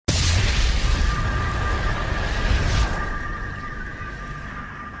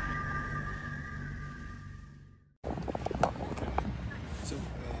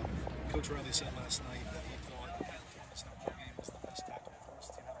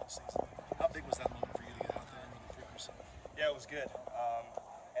was good.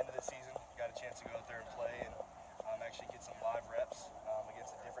 End of the season, got a chance to go out there and play and actually get some live reps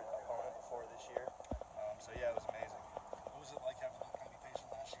against a different opponent before this year. So yeah, it was amazing. What was it like having that kind of patient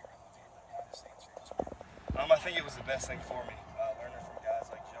last year and the deal behind the scenes here this week? I think it was the best thing for me. Learning from guys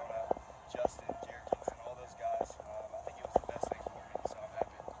like Jonah, Justin, and all those guys. I think it was the best thing for me, so I'm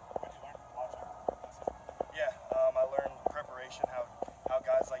happy. What did you learn from watching? Yeah, I learned preparation, how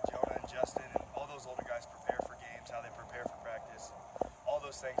guys like Jonah and Justin and all those older guys prepare for games, how they prepare for practice, all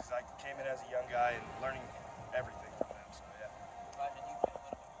those things. I came in as a young guy and learning everything from them, so yeah. Elijah, do you feel a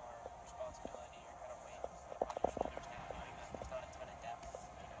little bit more responsibility or kind of weight on your shoulders now, knowing that there's not a ton of depth,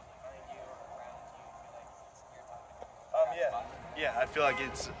 behind you or around you? You feel like it's your time to come Yeah, I feel like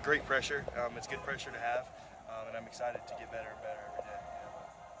it's great pressure. It's good pressure to have, and I'm excited to get better and better every day. Yeah.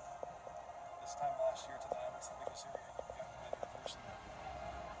 This time last year to now, what's the biggest area you've gotten better personally?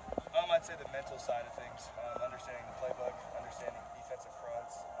 I'd say the mental side of things, understanding the playbook, understanding defensive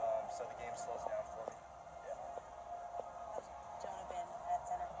fronts, so the game slows down for me. Yeah. How's Jonah been at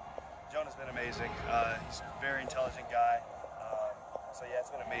center? Jonah's been amazing. He's a very intelligent guy. So yeah, it's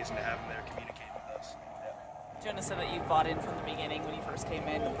been amazing to have him there communicating with us. Yeah. Jonah said that you bought in from the beginning when you first came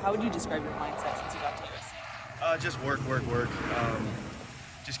in. How would you describe your mindset since you got to USC? Just work.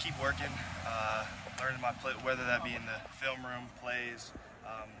 Just keep working. Learning my play, whether that be in the film room, plays,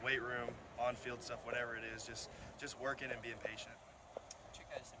 weight room, on-field stuff, whatever it is. Just working and being patient. What's your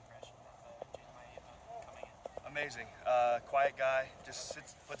guys' impression of Jonah Monheim coming in? Amazing. Quiet guy. Just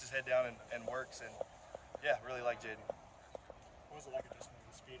sits, puts his head down and works. And yeah, really like Jaden. What was it like adjusting to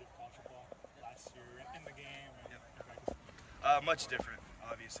the speed of college football last year in the game? And Much different,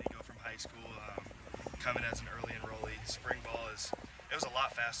 obviously. Go from high school, coming as an early enrollee. Spring ball it was a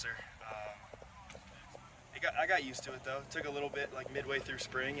lot faster. I got used to it though. It took a little bit, like midway through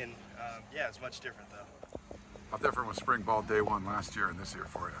spring, and yeah, it's much different though. How different was spring ball day one last year and this year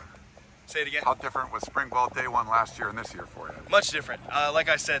for you? Say it again. How different was spring ball day one last year and this year for you? Much different. Like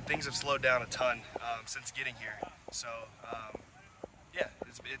I said, things have slowed down a ton since getting here. So yeah,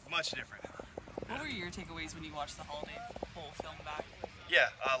 it's much different. What were your takeaways when you watched the Holiday Bowl film back? Yeah,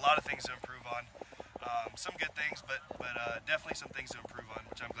 a lot of things to improve on. Some good things, but definitely some things to improve on,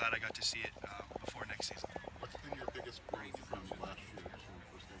 which I'm glad I got to see it before next season. What's been your biggest growth from last year to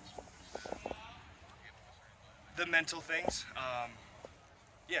first days? The mental things.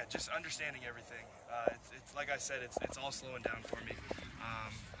 Yeah, just understanding everything. It's like I said, it's all slowing down for me.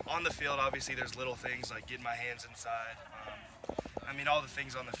 On the field, obviously, there's little things like getting my hands inside. I mean, all the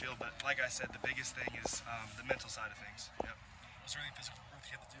things on the field, but like I said, the biggest thing is the mental side of things. Yep. Was there any physical growth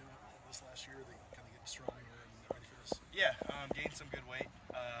you had to do this last year that kind of get stronger and ready for this? Yeah, gained some good weight.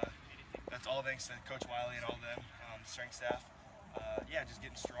 That's all thanks to Coach Wiley and all them, the strength staff. Yeah, just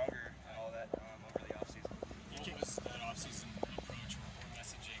getting stronger and all that over the offseason. What was that offseason approach or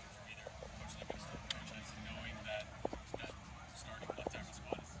messaging from either Coach Lucas or Coach Hudson, knowing that starting left tackle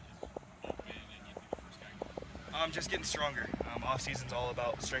spot is open and you'd be the first guy going? Just getting stronger. Off-season's all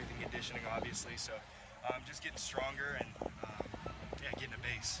about strength and conditioning, obviously, so just getting stronger and yeah, getting a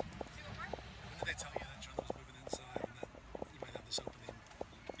base. When did they tell you that Jonah was moving inside and that you might have this opening?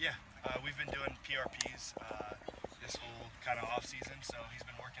 Yeah, we've been doing PRPs this whole kind of off-season, so he's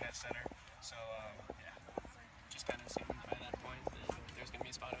been working at center, so yeah. Just kind of seemed by that point that there's going to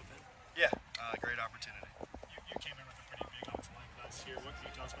be a spot open. Yeah, great opportunity. You came in with a pretty big offensive line last year. What can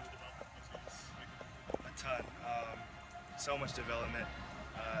you tell us about the development of those guys? A ton. So much development.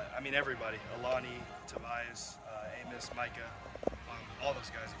 I mean, everybody. Alani, Tobias, Amos, Micah, all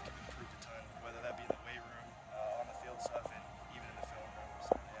those guys have improved a ton, whether that be in the weight room, on the field stuff, and even in the film room.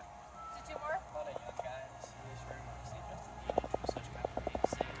 So, yeah. Is it two more? A lot of young guys in this room. Obviously, Justin Dean was such a great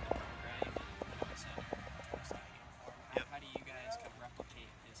say in the program and center, Jonah starting uniform. Yep. How do you guys kind of replicate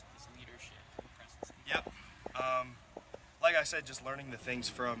his leadership and presence? Yep. Like I said, just learning the things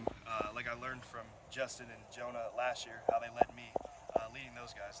from, like I learned from Justin and Jonah last year, how they led me, leading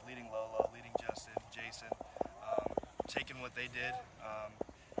those guys, leading Lolo, leading Justin, Jason, taking what they did,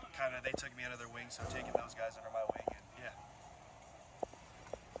 they took me under their wing, so taking those guys under my wing, and yeah.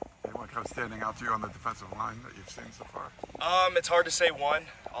 Anyone kind of standing out to you on the defensive line that you've seen so far? It's hard to say one.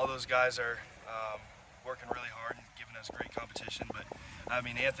 All those guys are working really hard and giving us great competition, but I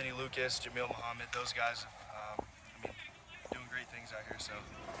mean, Anthony Lucas, Jamil Muhammad, those guys have, doing great things out here, so.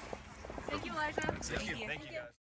 Thank you, Elijah. Thank you. Thank you, guys.